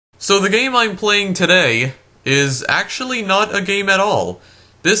So the game I'm playing today is actually not a game at all.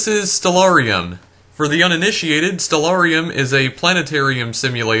 This is Stellarium. For the uninitiated, Stellarium is a planetarium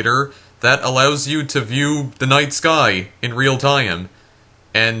simulator that allows you to view the night sky in real time.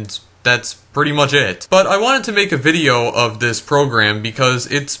 And that's pretty much it. But I wanted to make a video of this program because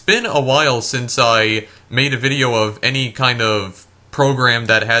it's been a while since I made a video of any kind of program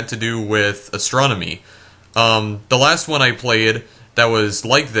that had to do with astronomy. The last one I played that was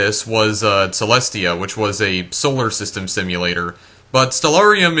like this was Celestia, which was a solar system simulator. But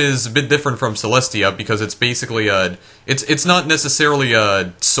Stellarium is a bit different from Celestia because it's basically it's not necessarily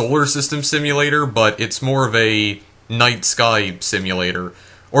a solar system simulator, but it's more of a night sky simulator.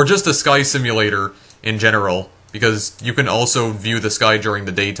 Or just a sky simulator in general, because you can also view the sky during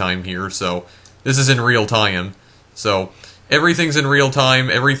the daytime here, so this is in real time. So everything's in real time,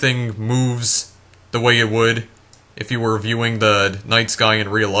 everything moves the way it would if you were viewing the night sky in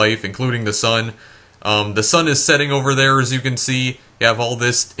real life, including the sun. The sun is setting over there, as you can see. You have all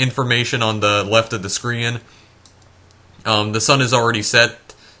this information on the left of the screen. The sun is already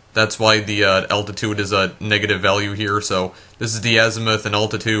set. That's why the altitude is a negative value here. So this is the azimuth and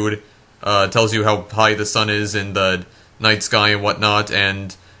altitude. Tells you how high the sun is in the night sky and whatnot.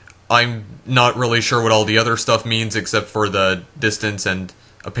 And I'm not really sure what all the other stuff means except for the distance and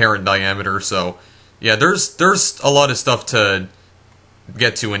apparent diameter. So yeah, there's a lot of stuff to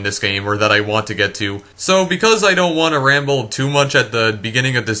get to in this game, or that I want to get to. So because I don't want to ramble too much at the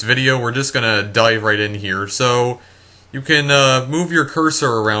beginning of this video, we're just gonna dive right in here. So you can move your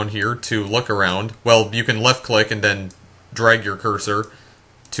cursor around here to look around. Well, you can left click and then drag your cursor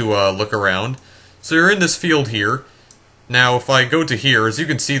to look around. So you're in this field here. Now if I go to here, as you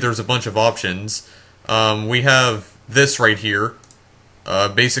can see, there's a bunch of options. We have this right here.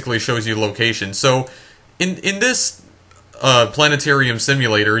 Basically shows you location. So in this planetarium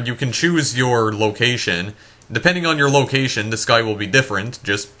simulator, you can choose your location. Depending on your location, the sky will be different,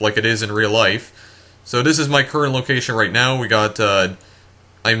 just like it is in real life. So this is my current location right now. We got I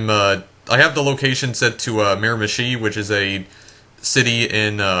have the location set to Miramichi, which is a city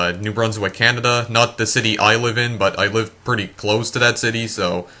in New Brunswick, Canada. Not the city I live in, but I live pretty close to that city.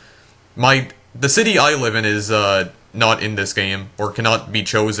 So the city I live in is not in this game, or cannot be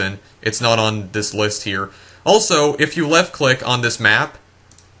chosen. It's not on this list here. Also, if you left click on this map,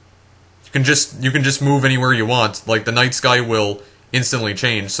 you can just move anywhere you want. Like the night sky will instantly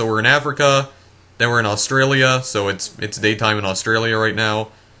change. So we're in Africa, then we're in Australia, so it's daytime in Australia right now.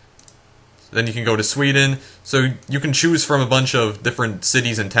 Then you can go to Sweden, so you can choose from a bunch of different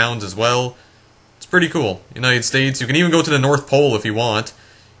cities and towns as well. It's pretty cool. United States, you can even go to the North Pole if you want.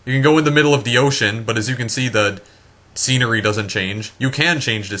 You can go in the middle of the ocean, but as you can see, the scenery doesn't change. You can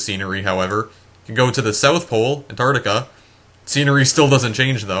change the scenery, however. You can go to the South Pole, Antarctica. Scenery still doesn't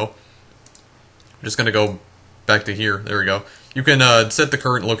change, though. I'm just gonna go back to here. There we go. You can set the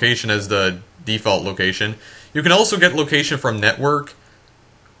current location as the default location. You can also get location from network.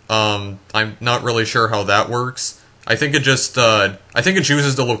 I'm not really sure how that works. I think it just I think it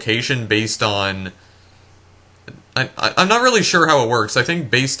chooses the location based on I'm not really sure how it works. I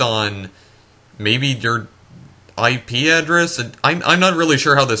think based on maybe your IP address. I'm not really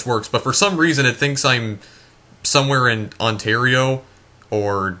sure how this works, but for some reason it thinks I'm somewhere in Ontario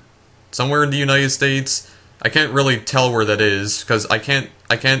or somewhere in the United States. I can't really tell where that is because I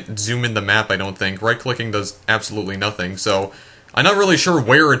can't zoom in the map, I don't think. Right-clicking does absolutely nothing, so I'm not really sure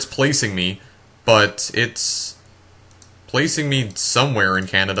where it's placing me, but it's placing me somewhere in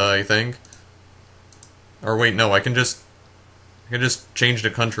Canada, I think. Or wait, no, I can just change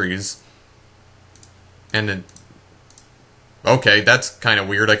the countries. And then okay, that's kind of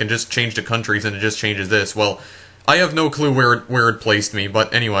weird. I can just change the countries and it just changes this. Well, I have no clue where it placed me,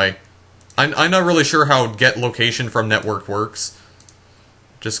 but anyway. I'm not really sure how get location from network works.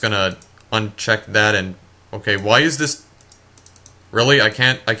 Just gonna uncheck that and okay, why is this really? I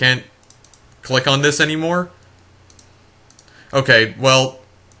can't click on this anymore? Okay, well,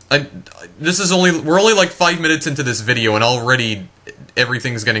 we're only like 5 minutes into this video and already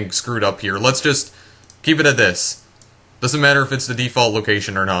everything's getting screwed up here. Let's just keep it at this. Doesn't matter if it's the default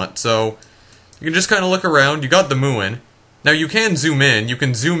location or not. So you can just kind of look around. You got the moon. Now you can zoom in. You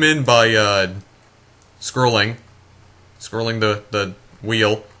can zoom in by scrolling the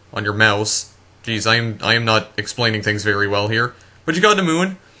wheel on your mouse. Jeez, I am not explaining things very well here. But you got the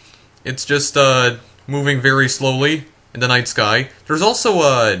moon. It's just moving very slowly in the night sky. There's also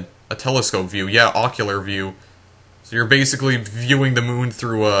a telescope view. Yeah, ocular view. So you're basically viewing the moon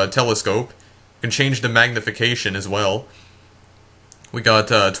through a telescope. You can change the magnification as well. We got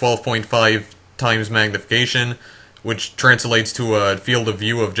 12.5 times magnification, which translates to a field of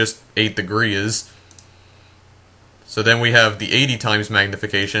view of just 8 degrees. So then we have the 80 times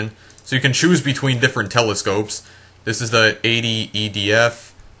magnification. So you can choose between different telescopes. This is the 80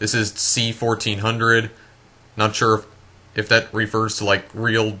 EDF. This is C1400. Not sure if that refers to like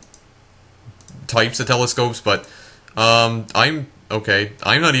real types of telescopes, but I'm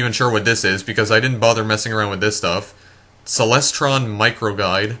not even sure what this is because I didn't bother messing around with this stuff. Celestron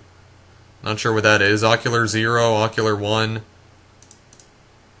Microguide. Not sure what that is. Ocular 0, Ocular 1.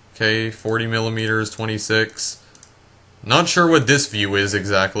 Okay, 40 millimeters, 26. Not sure what this view is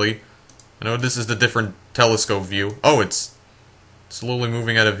exactly. I know this is the different telescope view. Oh, it's slowly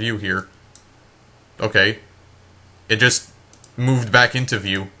moving out of view here. Okay. It just moved back into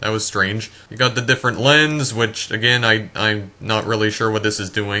view. That was strange. You got the different lens, which, again, I'm not really sure what this is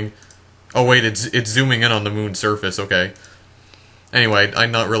doing. Oh, wait, it's zooming in on the moon's surface. Okay. Anyway,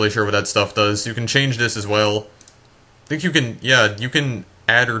 I'm not really sure what that stuff does. You can change this as well. I think you can, yeah, you can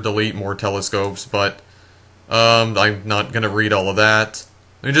add or delete more telescopes, but I'm not going to read all of that.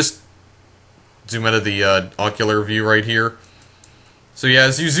 Let me just zoom out of the ocular view right here. So yeah,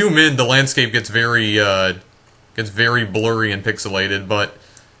 as you zoom in, the landscape gets very blurry and pixelated, but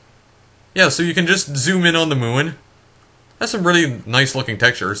yeah, so you can just zoom in on the moon. That's some really nice looking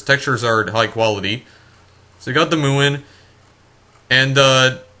textures. Textures are high quality. So you got the moon, and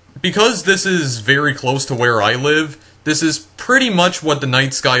because this is very close to where I live, this is pretty much what the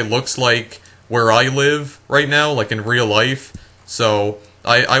night sky looks like where I live right now, like in real life. So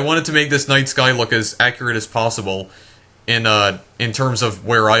I wanted to make this night sky look as accurate as possible in terms of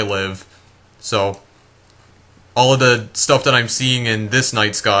where I live. So all of the stuff that I'm seeing in this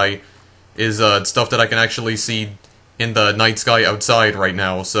night sky is stuff that I can actually see in the night sky outside right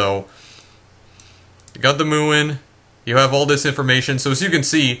now. So you got the moon, you have all this information. So as you can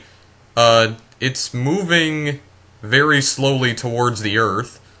see, it's moving very slowly towards the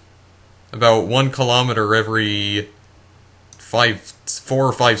Earth, about 1 kilometer every 4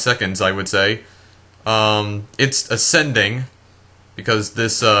 or 5 seconds, I would say. It's ascending because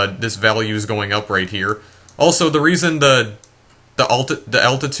this value is going up right here. Also, the reason the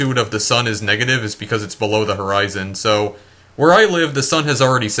altitude of the sun is negative is because it's below the horizon. So where I live, the sun has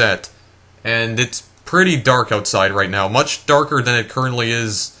already set, and it's pretty dark outside right now, much darker than it currently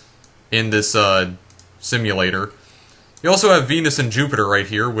is in this simulator. You also have Venus and Jupiter right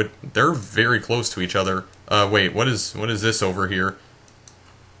here. They're very close to each other. Wait, what is this over here?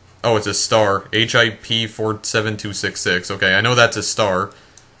 Oh, it's a star. HIP 47266. Okay, I know that's a star.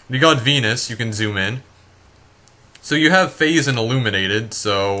 You got Venus, you can zoom in. So you have phase and illuminated,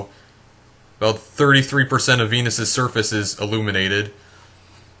 so about 33% of Venus's surface is illuminated.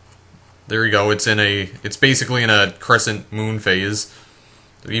 There you go, it's basically in a crescent moon phase.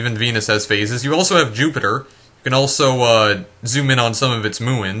 So even Venus has phases. You also have Jupiter. You can also zoom in on some of its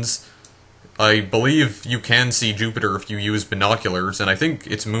moons. I believe you can see Jupiter if you use binoculars, and I think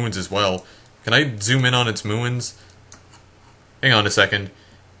its moons as well. Can I zoom in on its moons? Hang on a second.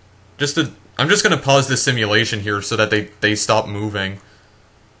 I'm just going to pause this simulation here so that they stop moving.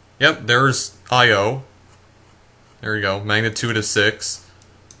 Yep, there's Io. There you go, magnitude of 6.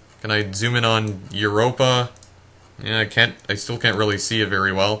 Can I zoom in on Europa? Yeah, I still can't really see it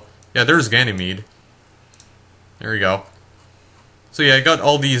very well. Yeah, there's Ganymede. There you go. So yeah, I got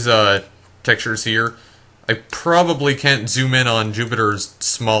all these textures here. I probably can't zoom in on Jupiter's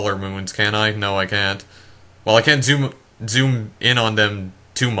smaller moons, can I? No, I can't. Well, I can't zoom in on them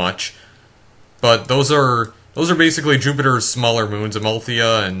too much. But those are basically Jupiter's smaller moons,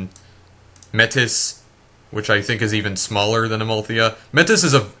 Amalthea and Metis, which I think is even smaller than Amalthea. Metis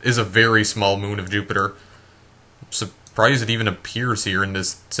is a very small moon of Jupiter. I'm surprised it even appears here in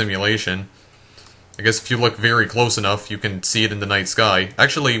this simulation. I guess if you look very close enough, you can see it in the night sky.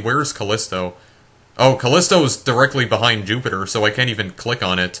 Actually, where's Callisto? Oh, Callisto's directly behind Jupiter, so I can't even click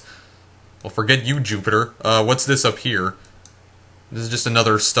on it. Well, forget you, Jupiter. What's this up here? This is just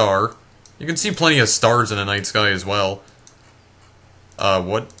another star. You can see plenty of stars in the night sky as well.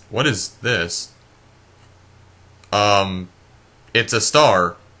 What is this? It's a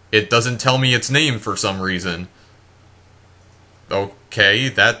star. It doesn't tell me its name for some reason. Okay,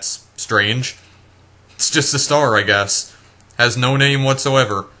 that's strange. It's just a star, I guess. Has no name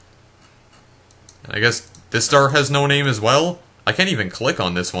whatsoever. I guess this star has no name as well? I can't even click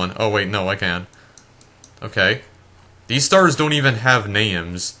on this one. Oh wait, no, I can. Okay. These stars don't even have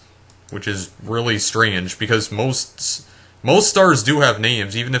names, which is really strange, because most stars do have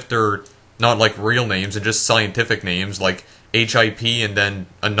names, even if they're not like real names and just scientific names, like HIP and then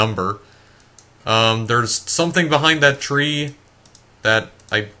a number. There's something behind that tree that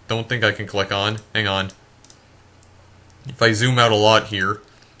I don't think I can click on. Hang on. If I zoom out a lot here,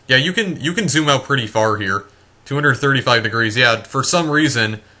 yeah, you can zoom out pretty far here. 235 degrees. Yeah, for some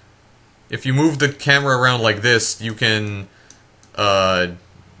reason, if you move the camera around like this, you can,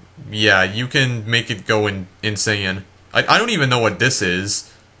 yeah, you can make it go insane. I don't even know what this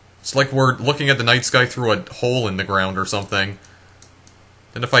is. It's like we're looking at the night sky through a hole in the ground or something.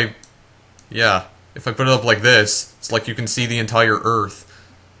 And if I, yeah, if I put it up like this, it's like you can see the entire Earth.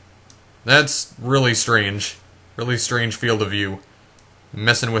 That's really strange. Really strange field of view.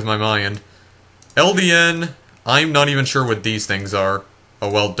 Messing with my mind. LDN, I'm not even sure what these things are.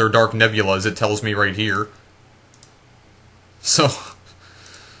 Oh well, they're dark nebulas, it tells me right here. So,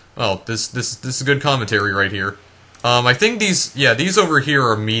 well, this is good commentary right here. I think these, yeah, these over here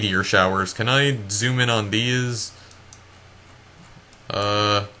are meteor showers. Can I zoom in on these?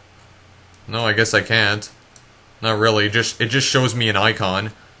 No, I guess I can't. Not really, it just shows me an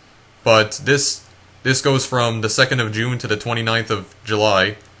icon. But this goes from the 2nd of June to the 29th of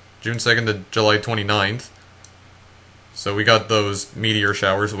July. June 2nd to July 29th. So we got those meteor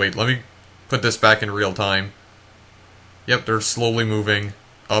showers. Wait, let me put this back in real time. Yep, they're slowly moving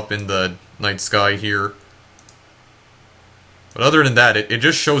up in the night sky here. But other than that, it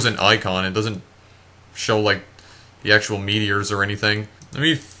just shows an icon. It doesn't show, like, the actual meteors or anything. Let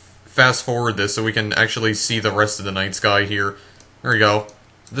me fast forward this so we can actually see the rest of the night sky here. There we go.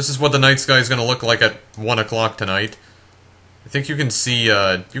 This is what the night sky is going to look like at 1 o'clock tonight. I think you can see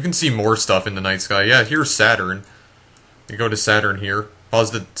more stuff in the night sky. Yeah, here's Saturn. You go to Saturn here.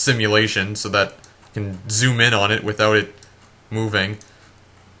 Pause the simulation so that you can zoom in on it without it moving.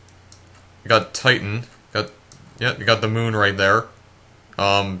 You got Titan. Yeah, you got the moon right there.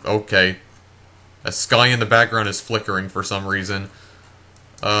 Okay. A sky in the background is flickering for some reason.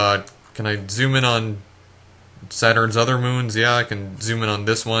 Can I zoom in on Saturn's other moons? Yeah, I can zoom in on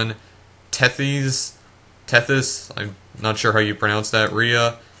this one. Tethys, I'm not sure how you pronounce that.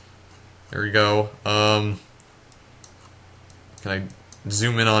 Rhea. There we go. Can I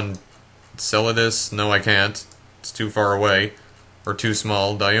zoom in on Enceladus? No, I can't. It's too far away. Or too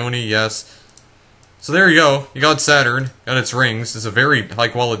small. Dione, yes. So there you go. You got Saturn. Got its rings. It's a very high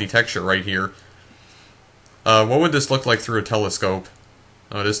quality texture right here. What would this look like through a telescope?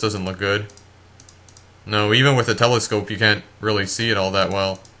 Oh, this doesn't look good. No, even with a telescope you can't really see it all that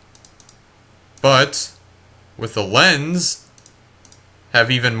well. But with the lens,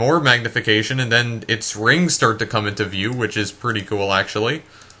 have even more magnification, and then its rings start to come into view, which is pretty cool actually.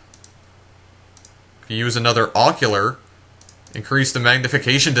 If you use another ocular, increase the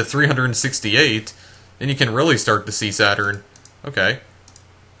magnification to 368, then you can really start to see Saturn. Okay.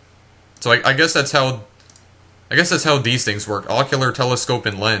 So I guess that's how these things work. Ocular, telescope,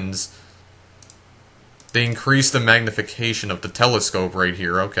 and lens. They increase the magnification of the telescope right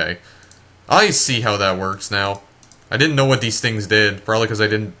here. Okay. I see how that works now. I didn't know what these things did, probably because I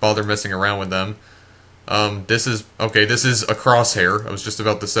didn't bother messing around with them. This is a crosshair, I was just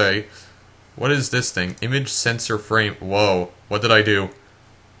about to say. What is this thing? Image sensor frame. Whoa, what did I do?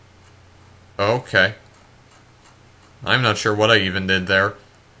 Okay. I'm not sure what I even did there.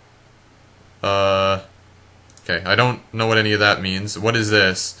 Okay, I don't know what any of that means. What is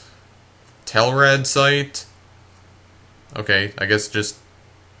this? Telrad site? Okay, I guess just...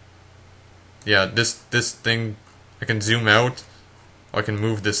 yeah, this thing... I can zoom out. Oh, I can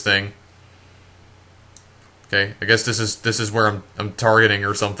move this thing. Okay, I guess this is where I'm targeting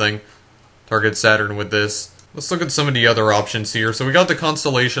or something. Target Saturn with this. Let's look at some of the other options here. So we got the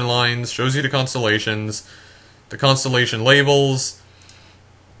constellation lines, shows you the constellations, the constellation labels.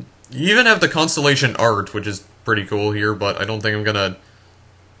 You even have the constellation art, which is pretty cool here, but I don't think I'm gonna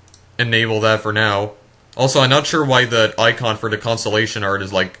enable that for now. Also, I'm not sure why the icon for the constellation art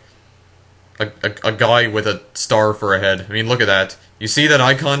is like a guy with a star for a head. I mean, look at that. You see that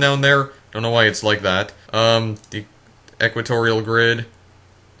icon down there? Don't know why it's like that. The equatorial grid.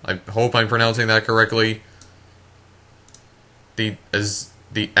 I hope I'm pronouncing that correctly. The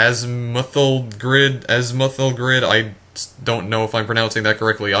azimuthal grid, I don't know if I'm pronouncing that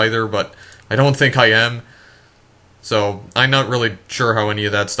correctly either, but I don't think I am. So, I'm not really sure how any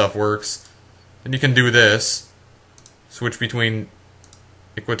of that stuff works. And you can do this. Switch between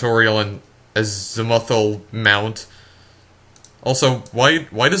equatorial and azimuthal mount. Also, why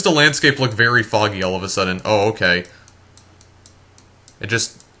does the landscape look very foggy all of a sudden? Oh, okay.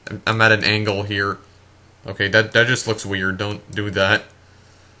 I'm at an angle here. Okay, that just looks weird. Don't do that.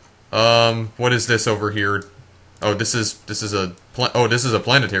 What is this over here? Oh, this is a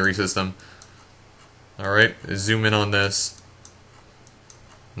planetary system. All right, zoom in on this.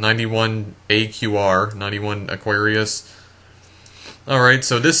 91 AQR, 91 Aquarius. All right,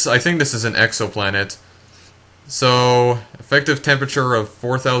 so I think this is an exoplanet. So, effective temperature of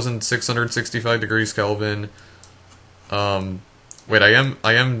 4,665 degrees Kelvin. Wait, I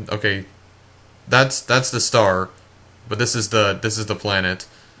am, okay. That's the star, but this is the planet.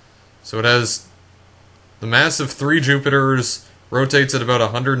 So it has the mass of 3 Jupiters, rotates at about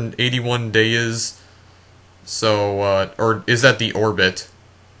 181 days. So, or is that the orbit?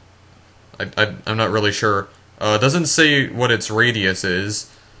 I'm not really sure. Doesn't say what its radius is.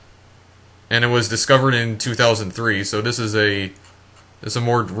 And it was discovered in 2003, so this is a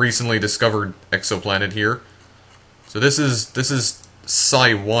more recently discovered exoplanet here. So this is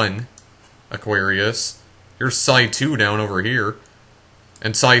Psi 1 Aquarius. Here's Psi 2 down over here.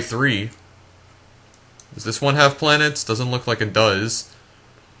 And Psi 3. Does this one have planets? Doesn't look like it does.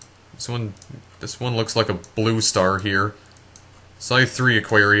 This one looks like a blue star here. Psi 3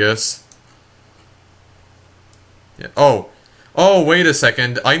 Aquarius. Yeah. Oh, wait a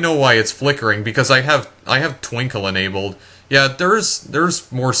second. I know why it's flickering, because I have twinkle enabled. Yeah,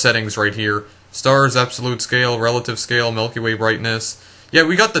 there's more settings right here. Stars, absolute scale, relative scale, Milky Way brightness. Yeah,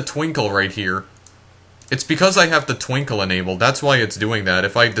 we got the twinkle right here. It's because I have the twinkle enabled. That's why it's doing that.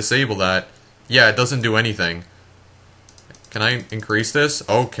 If I disable that, yeah, it doesn't do anything. Can I increase this?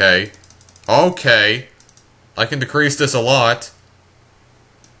 Okay. Okay. I can decrease this a lot.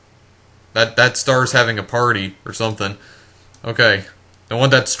 That star's having a party or something. Okay. Don't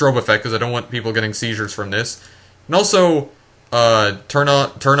want that strobe effect because I don't want people getting seizures from this. And also, turn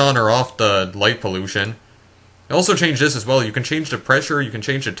on or off the light pollution. I also change this as well. You can change the pressure, you can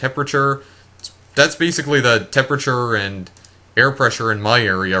change the temperature. That's basically the temperature and air pressure in my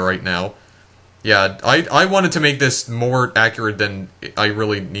area right now. Yeah, I wanted to make this more accurate than I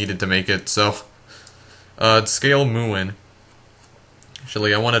really needed to make it, so... scale Moon.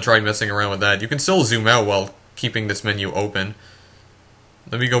 Actually, I want to try messing around with that. You can still zoom out while keeping this menu open.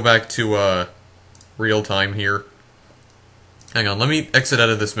 Let me go back to, real time here. Hang on, let me exit out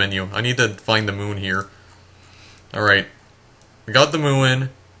of this menu. I need to find the moon here. Alright. We got the moon.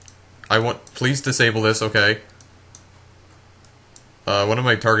 Please disable this, okay. What am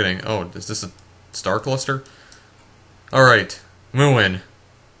I targeting? Oh, is this a star cluster? Alright. Moon.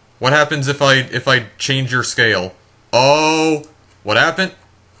 What happens if I change your scale? Oh, what happened?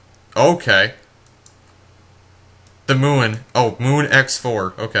 Okay. The moon. Oh, moon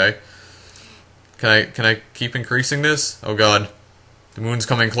X4. Okay. Can I keep increasing this? Oh god. The moon's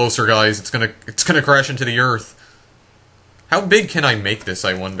coming closer, guys. It's gonna crash into the earth. How big can I make this,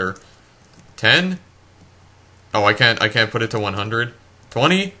 I wonder? 10? Oh, I can't put it to 100.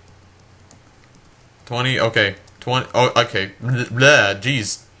 20? 20? Okay. 20. Oh, okay. Blah,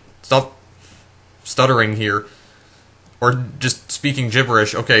 jeez. Stop stuttering here. Or just speaking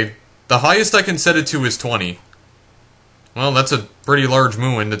gibberish. Okay. The highest I can set it to is 20. Well, that's a pretty large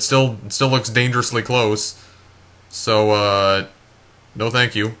moon. It still looks dangerously close. So, no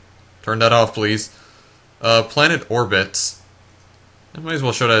thank you. Turn that off, please. Planet orbits. I might as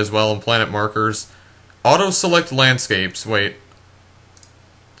well show that as well, and planet markers. Auto-select landscapes. Wait.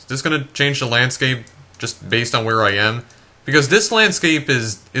 Is this gonna change the landscape just based on where I am? Because this landscape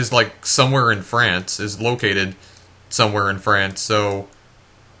is like somewhere in France, is located somewhere in France, so...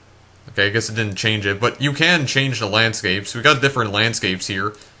 Okay, I guess it didn't change it, but you can change the landscapes. We got different landscapes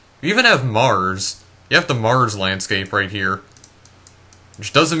here. We even have Mars. You have the Mars landscape right here.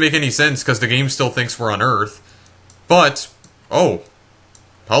 Which doesn't make any sense, because the game still thinks we're on Earth. But, oh.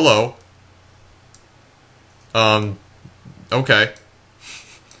 Hello. Okay.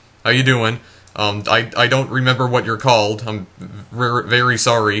 How you doing? I don't remember what you're called. I'm very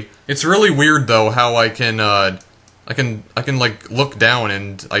sorry. It's really weird, though, how I can like look down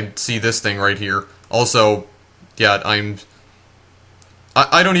and I see this thing right here. Also, yeah,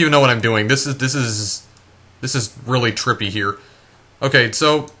 I don't even know what I'm doing. This is really trippy here. Okay,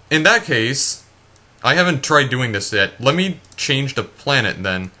 so in that case, I haven't tried doing this yet. Let me change the planet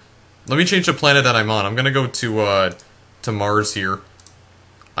then. Let me change the planet that I'm on. I'm gonna go to Mars here.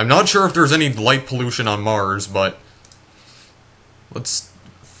 I'm not sure if there's any light pollution on Mars, but let's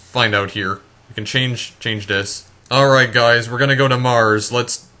find out here. We can change this. Alright guys, we're gonna go to Mars.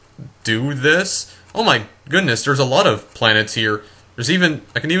 Let's do this. Oh my goodness, there's a lot of planets here. I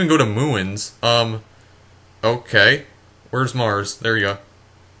can even go to moons. Okay. Where's Mars? There you go.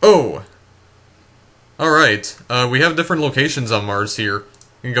 Oh! Alright, we have different locations on Mars here.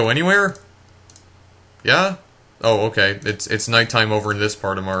 You can go anywhere? Yeah? Oh, okay. It's nighttime over in this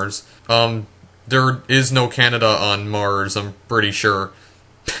part of Mars. There is no Canada on Mars, I'm pretty sure.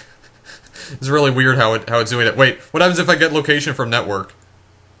 It's really weird how it's doing that. Wait, what happens if I get location from network?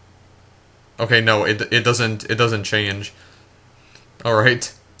 Okay, no, it doesn't change. All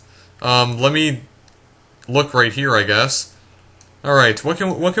right. Let me look right here, I guess. Alright, what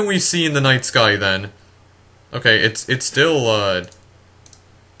can we see in the night sky then? Okay, it's still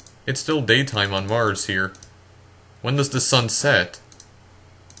daytime on Mars here. When does the sun set?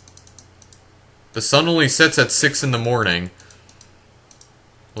 The sun only sets at 6 in the morning.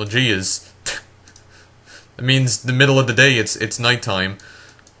 Well, geez. That means the middle of the day, it's nighttime.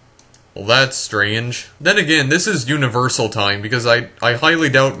 Well, that's strange. Then again, this is universal time, because I highly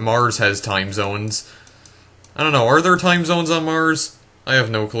doubt Mars has time zones. I don't know, are there time zones on Mars? I have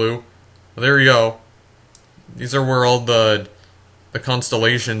no clue. Well, there you go. These are where all the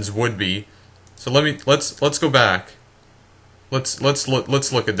constellations would be. So let's go back. Let's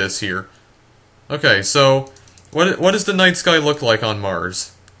look at this here. Okay, so what does the night sky look like on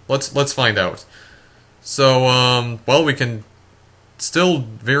Mars? Let's find out. So well, we can still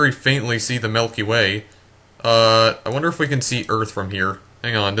very faintly see the Milky Way. I wonder if we can see Earth from here.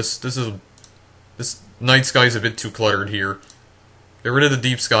 Hang on, this night sky's a bit too cluttered here. Get rid of the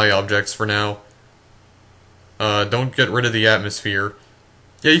deep sky objects for now. Don't get rid of the atmosphere.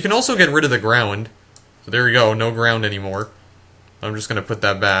 Yeah, you can also get rid of the ground. So there you go, no ground anymore. I'm just gonna put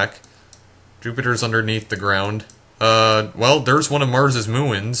that back. Jupiter's underneath the ground. Well, there's one of Mars's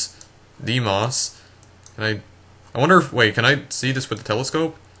moons, Deimos. I wonder if, wait, can I see this with the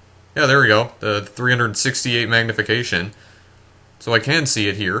telescope? Yeah, there we go, the 368 magnification. So I can see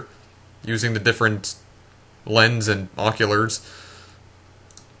it here, using the different lens and oculars.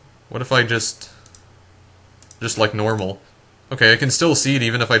 What if I just like normal? Okay, I can still see it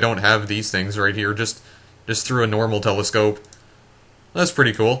even if I don't have these things right here, just through a normal telescope. That's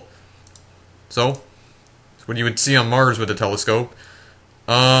pretty cool. So, it's what you would see on Mars with a telescope.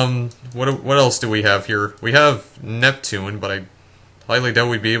 What else do we have here? We have Neptune, but I highly doubt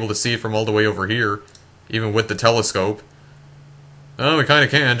we'd be able to see it from all the way over here, even with the telescope. Oh, we kinda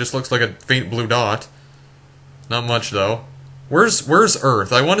can, just looks like a faint blue dot. Not much, though. Where's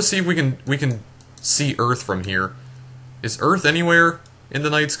Earth? I want to see if we can see Earth from here. Is Earth anywhere in the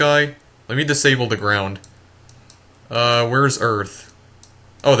night sky? Let me disable the ground. Where's Earth?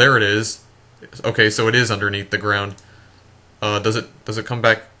 Oh, there it is. Okay, so it is underneath the ground. Does it come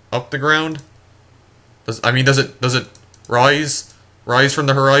back up the ground? Does it rise from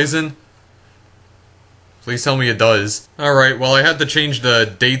the horizon? Please tell me it does. Alright, well, I had to change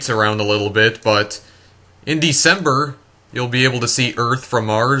the dates around a little bit, but in December, you'll be able to see Earth from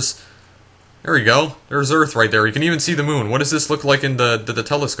Mars. There we go. There's Earth right there. You can even see the moon. What does this look like in the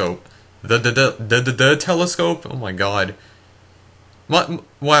telescope? The telescope? Oh my god.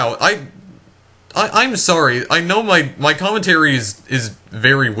 Wow, I'm sorry. I know my commentary is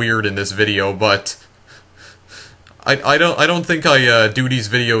very weird in this video, but I don't think I do these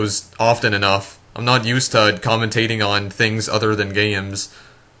videos often enough. I'm not used to commentating on things other than games.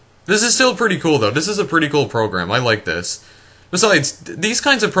 This is still pretty cool, though. This is a pretty cool program. I like this. Besides, these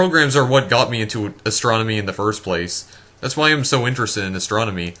kinds of programs are what got me into astronomy in the first place. That's why I'm so interested in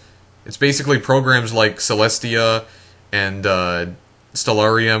astronomy. It's basically programs like Celestia and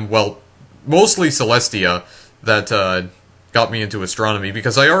Stellarium, well, mostly Celestia, that got me into astronomy,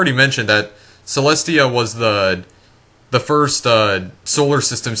 because I already mentioned that Celestia was the first solar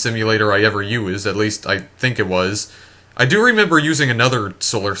system simulator I ever used, at least I think it was. I do remember using another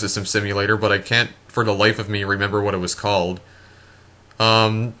solar system simulator, but I can't for the life of me remember what it was called.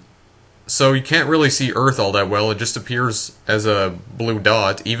 So you can't really see Earth all that well, it just appears as a blue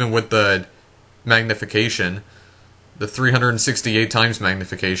dot, even with the magnification. The 368 times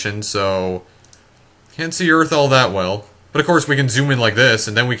magnification, so can't see Earth all that well. But of course we can zoom in like this,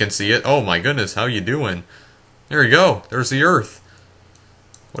 and then we can see it. Oh my goodness, how you doing? There you go, there's the Earth.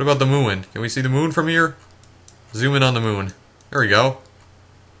 What about the moon? Can we see the moon from here? Zoom in on the moon. There we go.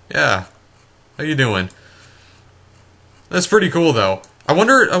 Yeah. How you doing? That's pretty cool, though. I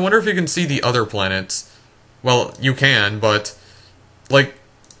wonder if you can see the other planets. Well, you can, but like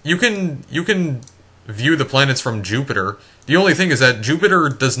you can view the planets from Jupiter. The only thing is that Jupiter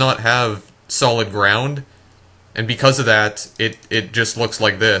does not have solid ground, and because of that, it just looks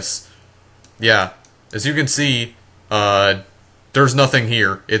like this. Yeah, as you can see, there's nothing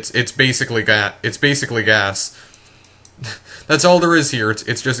here. It's basically gas. That's all there is here.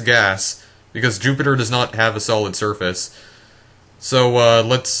 It's just gas, because Jupiter does not have a solid surface. So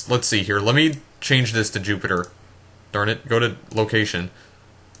let's see here. Let me change this to Jupiter. Darn it! Go to location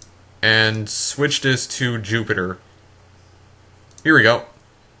and switch this to Jupiter. Here we go.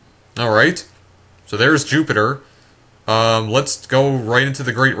 All right. So there's Jupiter. Let's go right into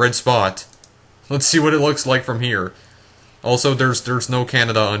the Great Red Spot. Let's see what it looks like from here. Also, there's no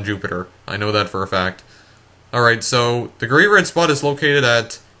Canada on Jupiter. I know that for a fact. Alright, so the Great Red Spot is located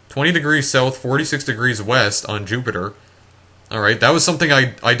at 20 degrees south, 46 degrees west on Jupiter. Alright, that was something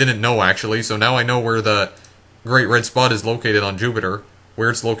I didn't know, actually, so now I know where the Great Red Spot is located on Jupiter. Where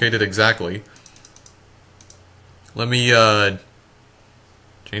it's located exactly. Let me,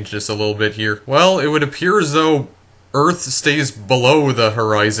 change this a little bit here. Well, it would appear as though Earth stays below the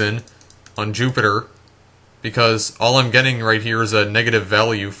horizon on Jupiter, because all I'm getting right here is a negative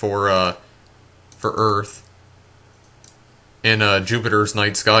value for Earth in Jupiter's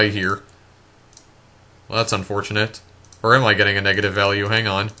night sky here. Well, that's unfortunate. Or am I getting a negative value? Hang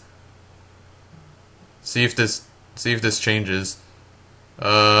on. See if this changes.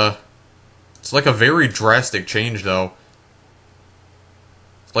 It's like a very drastic change, though.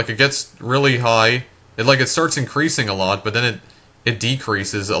 It's like it gets really high. It starts increasing a lot, but then it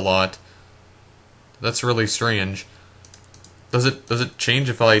decreases a lot. That's really strange. Does it change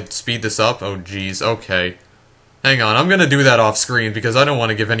if I speed this up? Oh, geez. Okay. Hang on, I'm gonna do that off screen because I don't want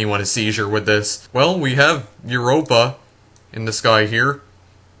to give anyone a seizure with this. Well, we have Europa in the sky here,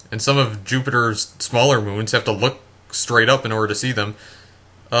 and some of Jupiter's smaller moons have to look straight up in order to see them.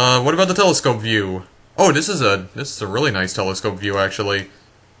 What about the telescope view? Oh, this is a really nice telescope view, actually.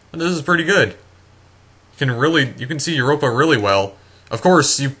 And this is pretty good. You can see Europa really well. Of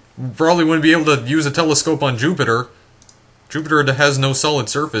course, you probably wouldn't be able to use a telescope on Jupiter. Jupiter has no solid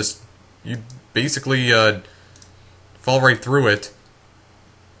surface. You basically fall right through it.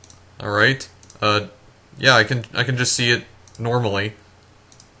 All right. Yeah, I can just see it normally.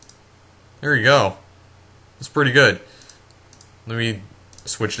 There you go. It's pretty good. Let me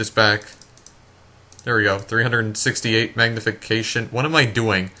switch this back. There we go. 368 magnification. What am I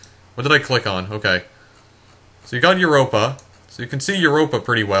doing? What did I click on? Okay. So you got Europa. So you can see Europa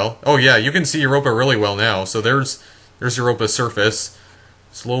pretty well. Oh yeah, you can see Europa really well now. So there's Europa's surface.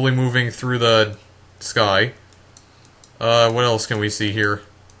 Slowly moving through the sky. What else can we see here?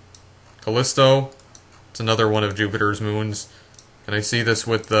 Callisto. It's another one of Jupiter's moons. Can I see this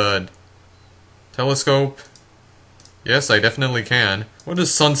with the telescope? Yes, I definitely can. What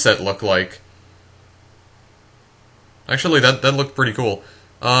does sunset look like? Actually, that looked pretty cool.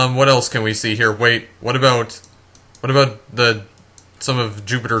 What else can we see here? Wait, what about some of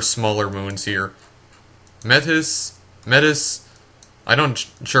Jupiter's smaller moons here? Metis? I don't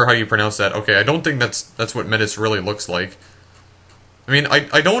sure how you pronounce that. Okay, I don't think that's what Metis really looks like. I mean,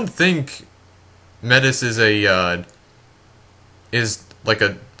 I don't think Metis is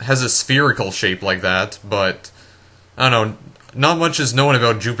has a spherical shape like that, but I don't know. Not much is known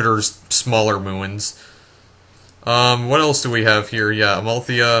about Jupiter's smaller moons. What else do we have here? Yeah,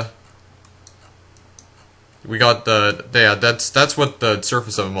 Amalthea. We got that's what the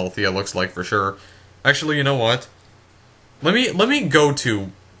surface of Amalthea looks like for sure. Actually, you know what? Let me go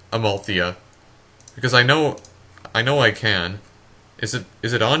to Amalthea because I know I can. Is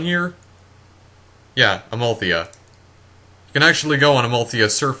it on here? Yeah, Amalthea. You can actually go on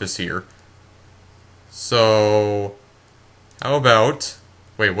Amalthea's surface here. So, how about...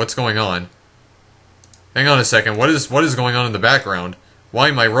 Wait, what's going on? Hang on a second. What is going on in the background? Why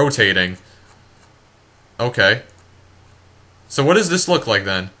am I rotating? Okay. So what does this look like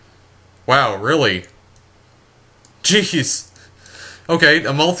then? Wow, really? Jeez. Okay,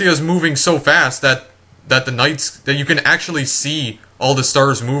 Amalthea's moving so fast that you can actually see all the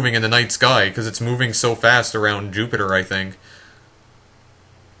stars moving in the night sky because it's moving so fast around Jupiter, I think.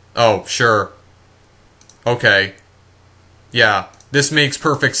 Oh, sure. Okay. Yeah, this makes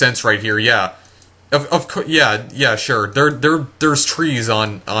perfect sense right here. Yeah. Of course, yeah, sure. There's trees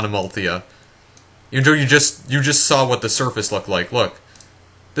on Amalthea. You know, you just saw what the surface looked like. Look,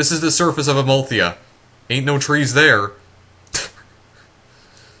 this is the surface of Amalthea. Ain't no trees there.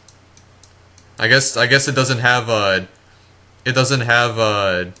 I guess it doesn't have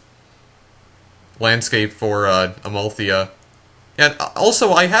landscape for Amalthea. And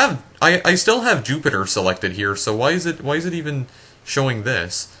also, I still have Jupiter selected here. So why is it even showing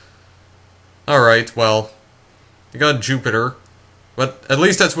this? Alright, well, you got Jupiter, but at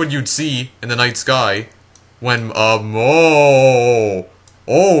least that's what you'd see in the night sky when, oh,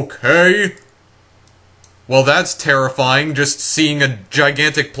 okay. Well, that's terrifying, just seeing a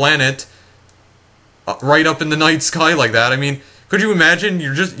gigantic planet right up in the night sky like that. I mean, could you imagine,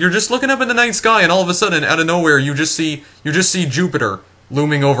 you're just looking up in the night sky and all of a sudden, out of nowhere, you just see Jupiter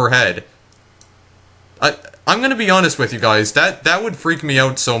looming overhead. I'm gonna be honest with you guys, that would freak me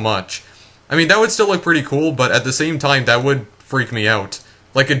out so much. I mean, that would still look pretty cool, but at the same time, that would freak me out.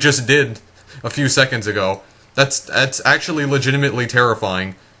 Like it just did a few seconds ago. That's actually legitimately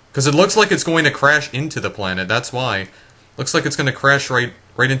terrifying. Because it looks like it's going to crash into the planet, that's why. Looks like it's going to crash right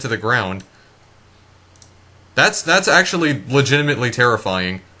into the ground. That's actually legitimately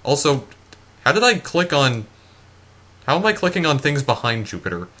terrifying. Also, how did I click on... How am I clicking on things behind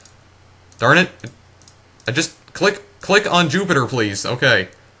Jupiter? Darn it. I just... Click on Jupiter, please. Okay.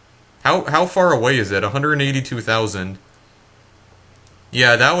 How far away is it? 182,000.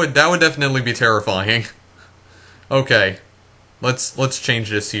 Yeah, that would definitely be terrifying. Okay. Let's change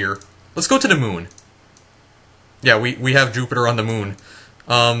this here. Let's go to the moon. Yeah, we have Jupiter on the moon.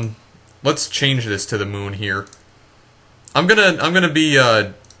 Let's change this to the moon here. I'm gonna be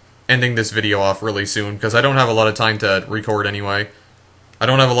ending this video off really soon because I don't have a lot of time to record anyway. I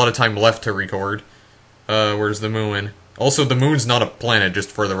don't have a lot of time left to record. Where's the moon? Also, the moon's not a planet,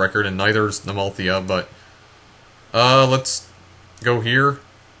 just for the record, and neither's Namalthea, but... let's go here.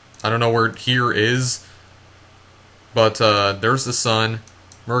 I don't know where here is. But, there's the sun,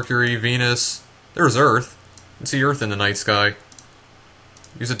 Mercury, Venus, there's Earth. You can see Earth in the night sky.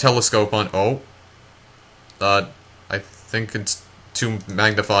 Use a telescope on... Oh. I think it's too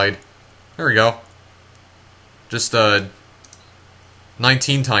magnified. There we go. Just,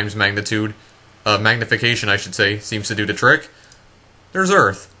 19 times magnitude. Magnification, I should say, seems to do the trick. There's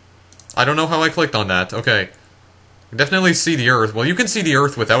Earth. I don't know how I clicked on that. Okay. You definitely see the Earth. Well, you can see the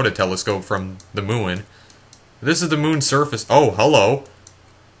Earth without a telescope from the moon. This is the moon's surface. Oh, hello.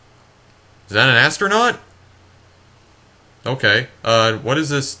 Is that an astronaut? Okay. What is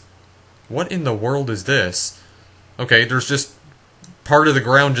this? What in the world is this? Okay, there's just... Part of the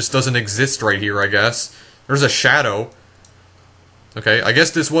ground just doesn't exist right here, I guess. There's a shadow. Okay, I guess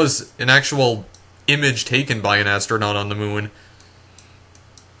this was an actual image taken by an astronaut on the moon.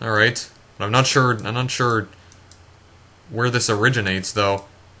 Alright. But I'm not sure where this originates, though.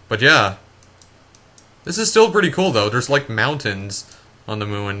 But yeah. This is still pretty cool, though. There's, like, mountains on the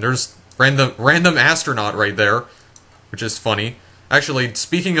moon. There's random astronaut right there, which is funny. Actually,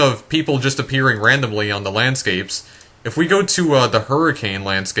 speaking of people just appearing randomly on the landscapes, if we go to the hurricane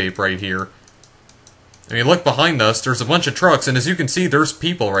landscape right here, I mean, look behind us, there's a bunch of trucks, and as you can see, there's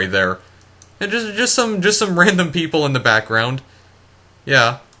people right there. And just some random people in the background.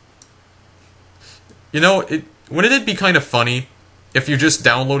 Yeah. You know, wouldn't it be kind of funny if you just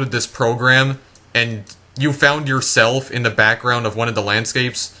downloaded this program and you found yourself in the background of one of the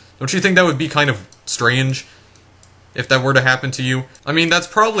landscapes? Don't you think that would be kind of strange if that were to happen to you? I mean, that's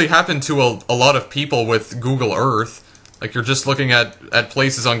probably happened to a lot of people with Google Earth. Like, you're just looking at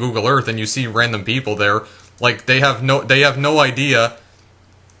places on Google Earth and you see random people there. Like, they have no idea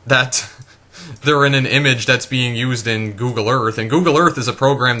that they're in an image that's being used in Google Earth. And Google Earth is a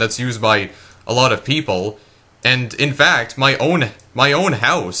program that's used by a lot of people. And, in fact, my own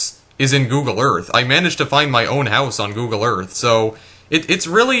house is in Google Earth. I managed to find my own house on Google Earth. So, it's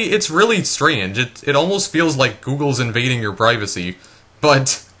really strange. It almost feels like Google's invading your privacy.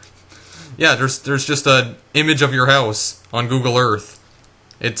 But... yeah, there's just an image of your house on Google Earth.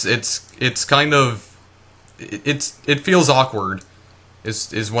 It's kind of it feels awkward.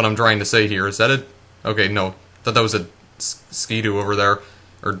 Is what I'm trying to say here. Is that it? Okay, no. Thought that was a skidoo over there,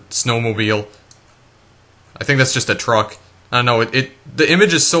 or snowmobile. I think that's just a truck. I don't know. The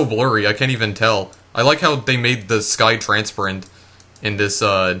image is so blurry. I can't even tell. I like how they made the sky transparent in this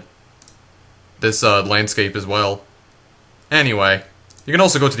landscape as well. Anyway. You can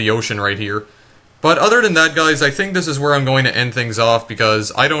also go to the ocean right here. But other than that, guys, I think this is where I'm going to end things off,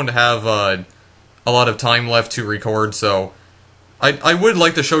 because I don't have a lot of time left to record, so... I would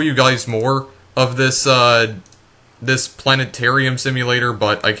like to show you guys more of this, this planetarium simulator,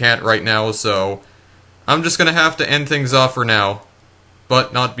 but I can't right now, so... I'm just gonna have to end things off for now.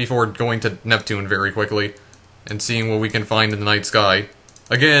 But not before going to Neptune very quickly, and seeing what we can find in the night sky.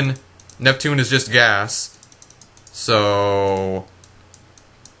 Again, Neptune is just gas, so...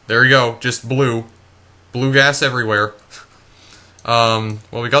 there you go, just blue. Blue gas everywhere. Well,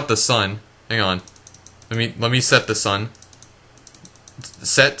 we got the sun. Hang on. Let me set the sun.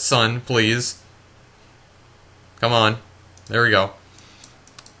 Set sun, please. Come on. There we go.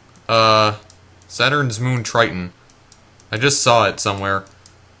 Saturn's moon Triton. I just saw it somewhere.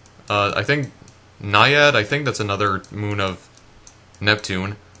 I think Naiad, I think that's another moon of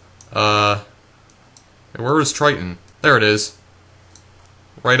Neptune. Where is Triton? There it is.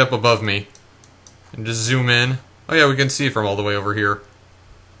 Right up above me. And just zoom in. Oh yeah, we can see it from all the way over here.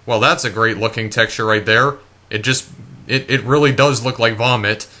 Well, that's a great looking texture right there. It really does look like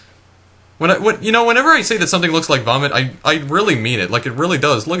vomit. Whenever I say that something looks like vomit, I really mean it. Like, it really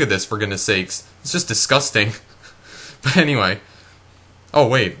does. Look at this, for goodness sakes. It's just disgusting. But anyway. Oh,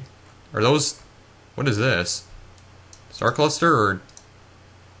 wait. Are those... what is this? Star cluster, or...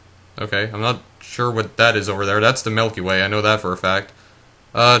 okay, I'm not sure what that is over there. That's the Milky Way, I know that for a fact.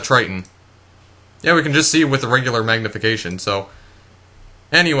 Triton. Yeah, we can just see it with the regular magnification, so...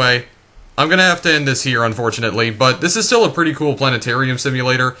 Anyway, I'm gonna have to end this here, unfortunately, but this is still a pretty cool planetarium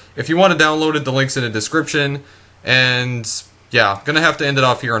simulator. If you want to download it, the link's in the description, and yeah, gonna have to end it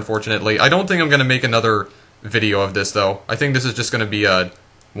off here, unfortunately. I don't think I'm gonna make another video of this, though. I think this is just gonna be a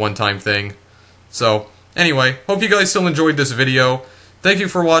one-time thing. So, anyway, hope you guys still enjoyed this video. Thank you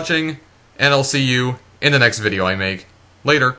for watching, and I'll see you in the next video I make. Later.